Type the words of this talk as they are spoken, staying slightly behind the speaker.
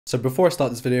So before I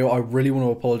start this video, I really want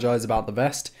to apologise about the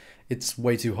vest. It's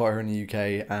way too hot here in the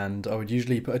UK and I would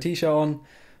usually put a t-shirt on,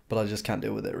 but I just can't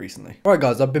deal with it recently. Alright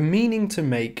guys, I've been meaning to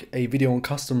make a video on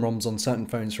custom ROMs on certain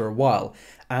phones for a while,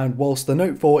 and whilst the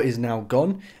Note 4 is now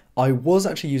gone, I was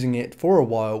actually using it for a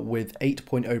while with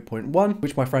 8.0.1,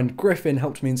 which my friend Griffin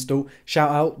helped me install.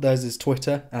 Shout out, there's his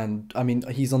Twitter, and I mean,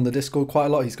 he's on the Discord quite a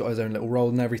lot, he's got his own little role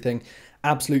and everything.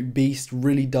 Absolute beast,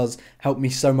 really does help me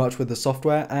so much with the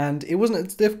software, and it wasn't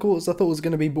as difficult as I thought it was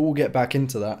going to be, but we'll get back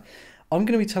into that. I'm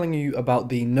going to be telling you about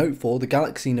the Note 4, the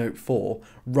Galaxy Note 4,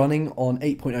 running on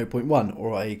 8.0.1,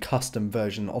 or a custom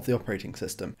version of the operating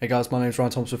system. Hey guys, my name is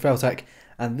Ryan Thompson with Failtech,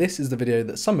 and this is the video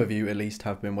that some of you at least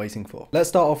have been waiting for. Let's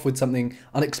start off with something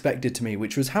unexpected to me,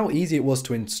 which was how easy it was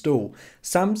to install.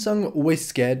 Samsung always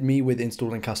scared me with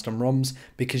installing custom ROMs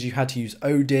because you had to use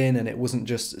Odin and it wasn't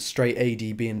just straight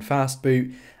ADB and fast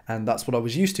boot. And that's what I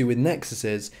was used to with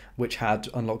Nexuses, which had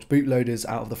unlocked bootloaders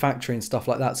out of the factory and stuff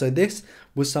like that. So this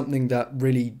was something that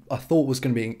really I thought was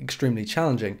going to be extremely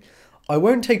challenging. I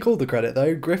won't take all the credit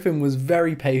though. Griffin was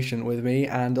very patient with me,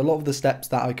 and a lot of the steps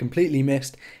that I completely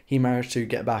missed, he managed to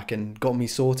get back and got me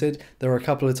sorted. There were a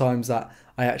couple of times that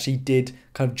I actually did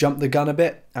kind of jump the gun a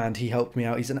bit, and he helped me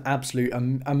out. He's an absolute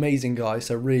amazing guy,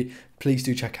 so really please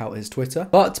do check out his Twitter.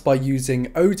 But by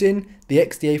using Odin, the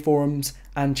XDA forums,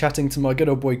 and chatting to my good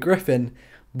old boy Griffin,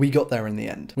 we got there in the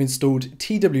end. We installed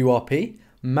TWRP,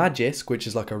 Magisk, which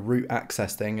is like a root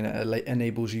access thing, and it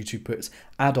enables you to put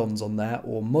add-ons on there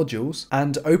or modules,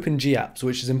 and OpenGApps,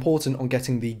 which is important on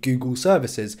getting the Google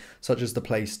services such as the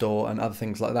Play Store and other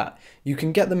things like that. You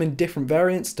can get them in different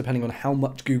variants depending on how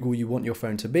much Google you want your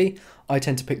phone to be. I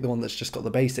tend to pick the one that's just got the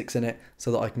basics in it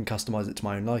so that I can customize it to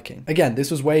my own liking. Again,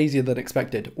 this was way easier than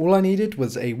expected. All I needed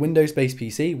was a Windows-based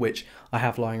PC, which I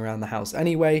have lying around the house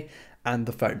anyway, and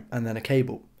the phone, and then a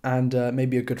cable, and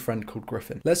maybe a good friend called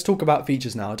Griffin. Let's talk about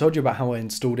features now. I told you about how I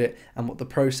installed it and what the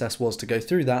process was to go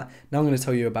through that. Now I'm going to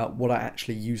tell you about what I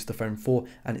actually used the phone for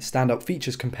and its standout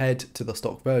features compared to the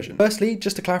stock version. Firstly,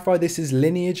 just to clarify, this is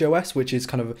Lineage OS, which is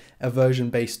kind of a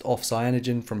version based off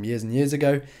Cyanogen from years and years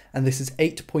ago, and this is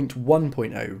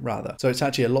 8.1.0 rather. So it's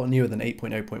actually a lot newer than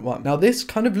 8.0.1. Now this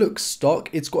kind of looks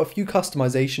stock. It's got a few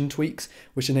customization tweaks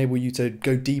which enable you to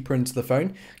go deeper into the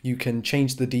phone. You can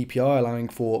change the DPI, allowing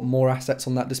for more assets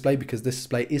on that display, because this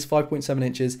display is 5.7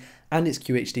 inches and it's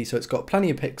QHD, so it's got plenty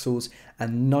of pixels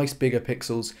and nice bigger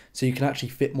pixels, so you can actually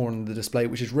fit more on the display,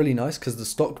 which is really nice because the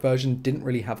stock version didn't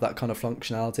really have that kind of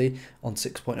functionality on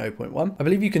 6.0.1. I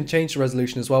believe you can change the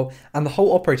resolution as well, and the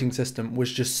whole operating system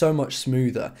was just so much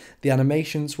smoother. The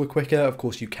animations were quicker. Of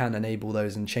course, you can enable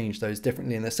those and change those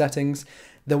differently in the settings.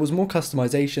 There was more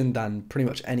customization than pretty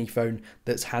much any phone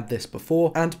that's had this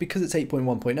before, and because it's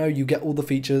 8.1.0, you get all the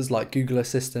features like Google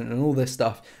Assistant and all this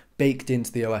stuff baked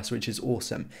into the OS, which is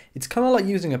awesome. It's kind of like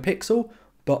using a Pixel,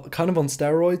 but kind of on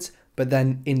steroids, but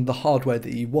then in the hardware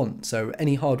that you want. So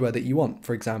any hardware that you want,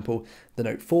 for example, the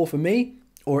Note 4 for me,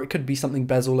 or it could be something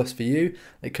bezel-less for you.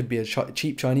 It could be a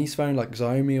cheap Chinese phone like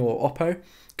Xiaomi or Oppo.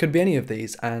 Could be any of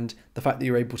these, and the fact that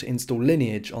you're able to install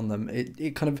Lineage on them,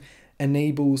 it kind of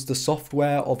enables the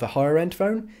software of a higher end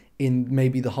phone in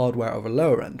maybe the hardware of a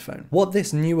lower end phone. What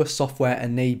this newer software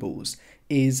enables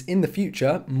is, in the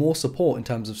future, more support in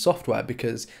terms of software,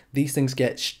 because these things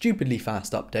get stupidly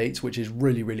fast updates, which is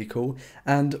really, really cool.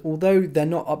 And although they're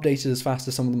not updated as fast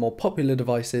as some of the more popular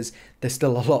devices, they're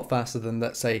still a lot faster than,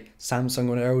 let's say, Samsung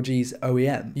or LG's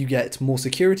OEM. You get more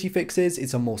security fixes,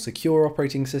 it's a more secure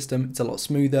operating system, it's a lot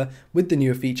smoother with the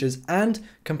newer features, and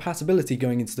compatibility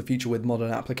going into the future with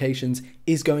modern applications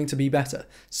is going to be better.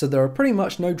 So there are pretty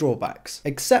much no drawbacks,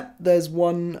 except there's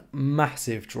one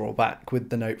massive drawback with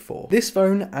the Note 4. This phone,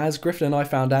 as Griffin and I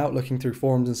found out looking through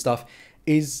forums and stuff,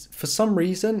 is for some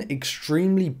reason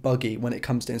extremely buggy when it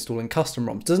comes to installing custom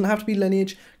ROMs. Doesn't have to be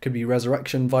Lineage, could be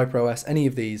Resurrection, Viper OS, any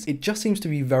of these. It just seems to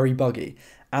be very buggy,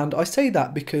 and I say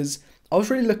that because I was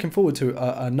really looking forward to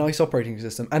a nice operating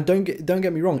system, and don't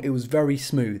get me wrong, it was very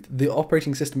smooth. The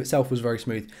operating system itself was very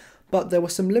smooth, but there were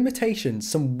some limitations,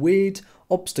 some weird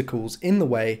obstacles in the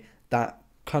way that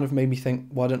kind of made me think,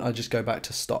 why don't I just go back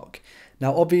to stock?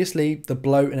 Now obviously the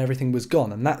bloat and everything was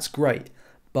gone, and that's great,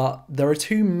 but there are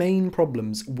two main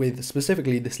problems with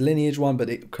specifically this Lineage one, but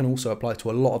it can also apply to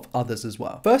a lot of others as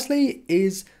well. Firstly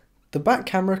is the back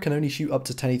camera can only shoot up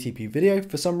to 1080p video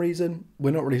for some reason.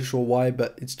 We're not really sure why,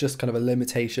 but it's just kind of a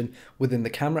limitation within the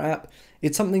camera app.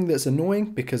 It's something that's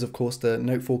annoying because of course the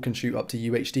Note 4 can shoot up to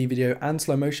UHD video and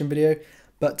slow motion video,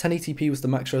 but 1080p was the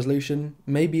max resolution.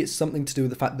 Maybe it's something to do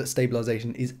with the fact that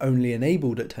stabilization is only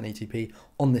enabled at 1080p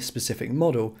on this specific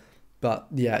model, but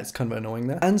yeah, it's kind of annoying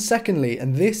there. And secondly,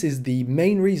 and this is the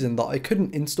main reason that I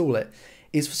couldn't install it,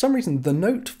 is for some reason the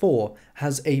Note 4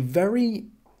 has a very,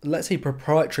 let's say,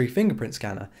 proprietary fingerprint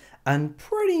scanner, and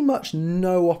pretty much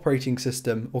no operating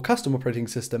system or custom operating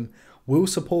system will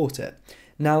support it.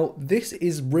 Now, this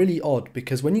is really odd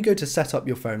because when you go to set up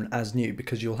your phone as new,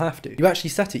 because you'll have to, you actually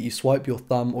set it, you swipe your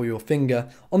thumb or your finger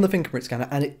on the fingerprint scanner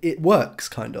and it works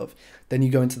kind of. Then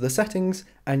you go into the settings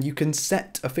and you can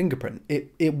set a fingerprint.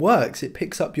 It works, it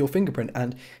picks up your fingerprint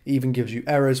and even gives you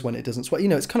errors when it doesn't swipe. You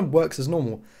know, it kind of works as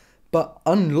normal. But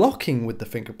unlocking with the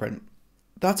fingerprint,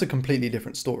 that's a completely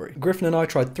different story. Griffin and I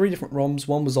tried 3 different ROMs.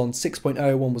 One was on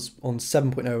 6.0, one was on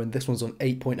 7.0, and this one's on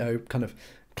 8.0, kind of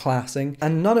classing,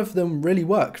 and none of them really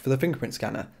worked for the fingerprint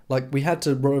scanner. Like, we had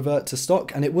to revert to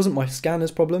stock, and it wasn't my scanner's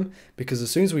problem, because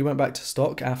as soon as we went back to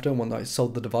stock after, when I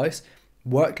sold the device,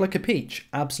 worked like a peach,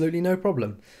 absolutely no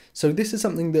problem. So this is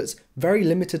something that's very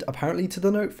limited apparently to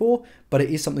the Note 4, but it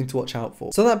is something to watch out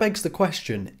for. So that begs the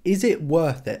question, is it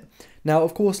worth it? Now,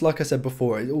 of course, like I said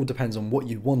before, it all depends on what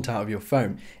you want out of your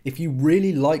phone. If you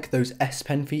really like those S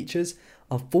Pen features,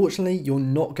 unfortunately, you're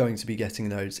not going to be getting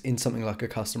those in something like a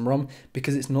custom ROM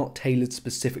because it's not tailored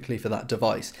specifically for that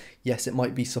device. Yes, it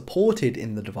might be supported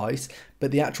in the device, but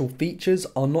the actual features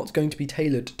are not going to be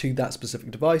tailored to that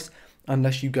specific device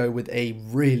unless you go with a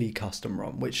really custom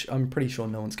ROM, which I'm pretty sure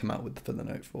no one's come out with for the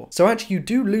Note 4. So actually, you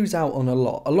do lose out on a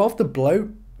lot. A lot of the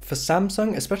bloat for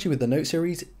Samsung, especially with the Note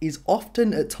series, is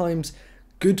often at times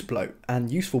good bloat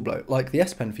and useful bloat, like the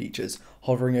S Pen features,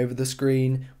 hovering over the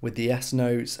screen with the S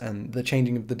Notes and the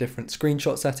changing of the different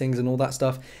screenshot settings and all that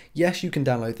stuff. Yes, you can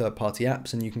download third-party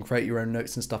apps and you can create your own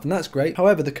notes and stuff, and that's great.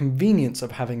 However, the convenience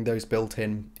of having those built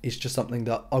in is just something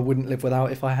that I wouldn't live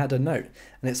without if I had a Note,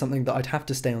 and it's something that I'd have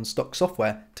to stay on stock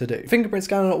software to do. Fingerprint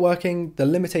scanner not working, the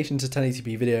limitation to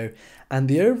 1080p video, and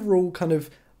the overall kind of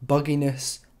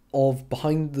bugginess of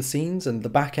behind the scenes and the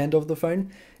back end of the phone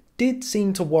did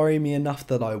seem to worry me enough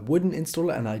that I wouldn't install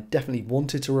it, and I definitely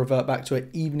wanted to revert back to it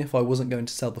even if I wasn't going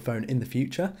to sell the phone in the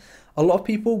future. A lot of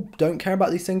people don't care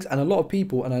about these things, and a lot of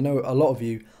people, and I know a lot of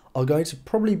you, are going to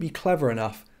probably be clever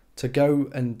enough to go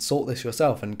and sort this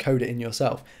yourself and code it in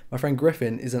yourself. My friend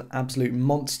Griffin is an absolute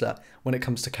monster when it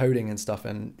comes to coding and stuff,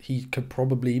 and he could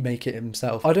probably make it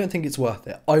himself. I don't think it's worth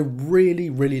it. I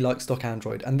really like stock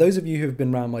Android, and those of you who have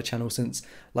been around my channel since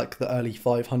like the early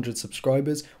 500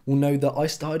 subscribers will know that I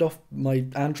started off my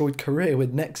Android career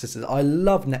with Nexuses. I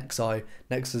love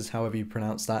Nexus, however you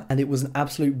pronounce that, and it was an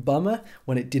absolute bummer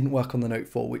when it didn't work on the Note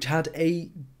 4, which had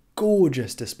a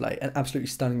gorgeous display, an absolutely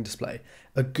stunning display,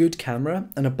 a good camera,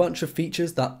 and a bunch of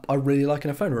features that I really like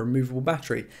in a phone: a removable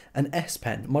battery, an S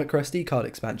Pen, micro SD card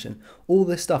expansion, all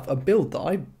this stuff, a build that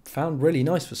I found really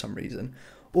nice for some reason.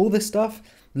 All this stuff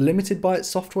limited by its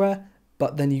software,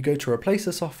 but then you go to replace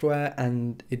the software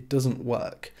and it doesn't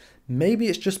work. Maybe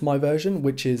it's just my version,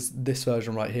 which is this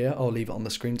version right here. I'll leave it on the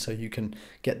screen so you can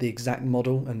get the exact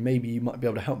model, and maybe you might be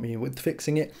able to help me with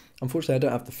fixing it. Unfortunately, I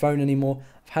don't have the phone anymore.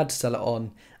 I've had to sell it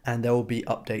on, and there will be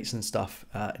updates and stuff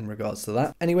in regards to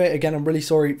that. Anyway, again, I'm really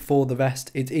sorry for the vest.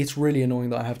 It's really annoying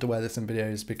that I have to wear this in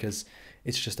videos because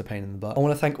it's just a pain in the butt. I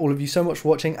want to thank all of you so much for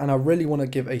watching, and I really want to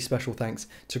give a special thanks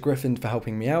to Griffin for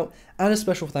helping me out, and a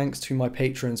special thanks to my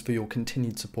patrons for your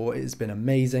continued support. It has been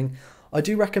amazing. I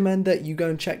do recommend that you go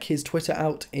and check his Twitter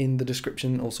out in the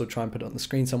description, also try and put it on the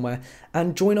screen somewhere,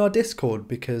 and join our Discord,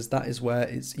 because that is where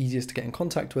it's easiest to get in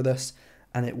contact with us,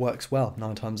 and it works well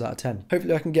 9 times out of 10.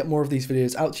 Hopefully I can get more of these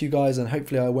videos out to you guys, and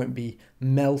hopefully I won't be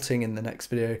melting in the next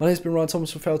video. My name's been Ryan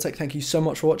Thomas from Failtech. Thank you so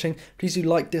much for watching. Please do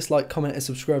like, dislike, comment, and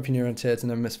subscribe if you're new around here to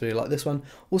never miss a video like this one.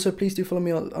 Also, please do follow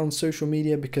me on social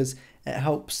media because it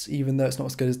helps, even though it's not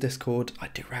as good as Discord. I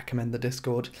do recommend the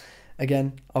Discord.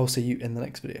 Again, I'll see you in the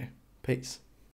next video. Peace.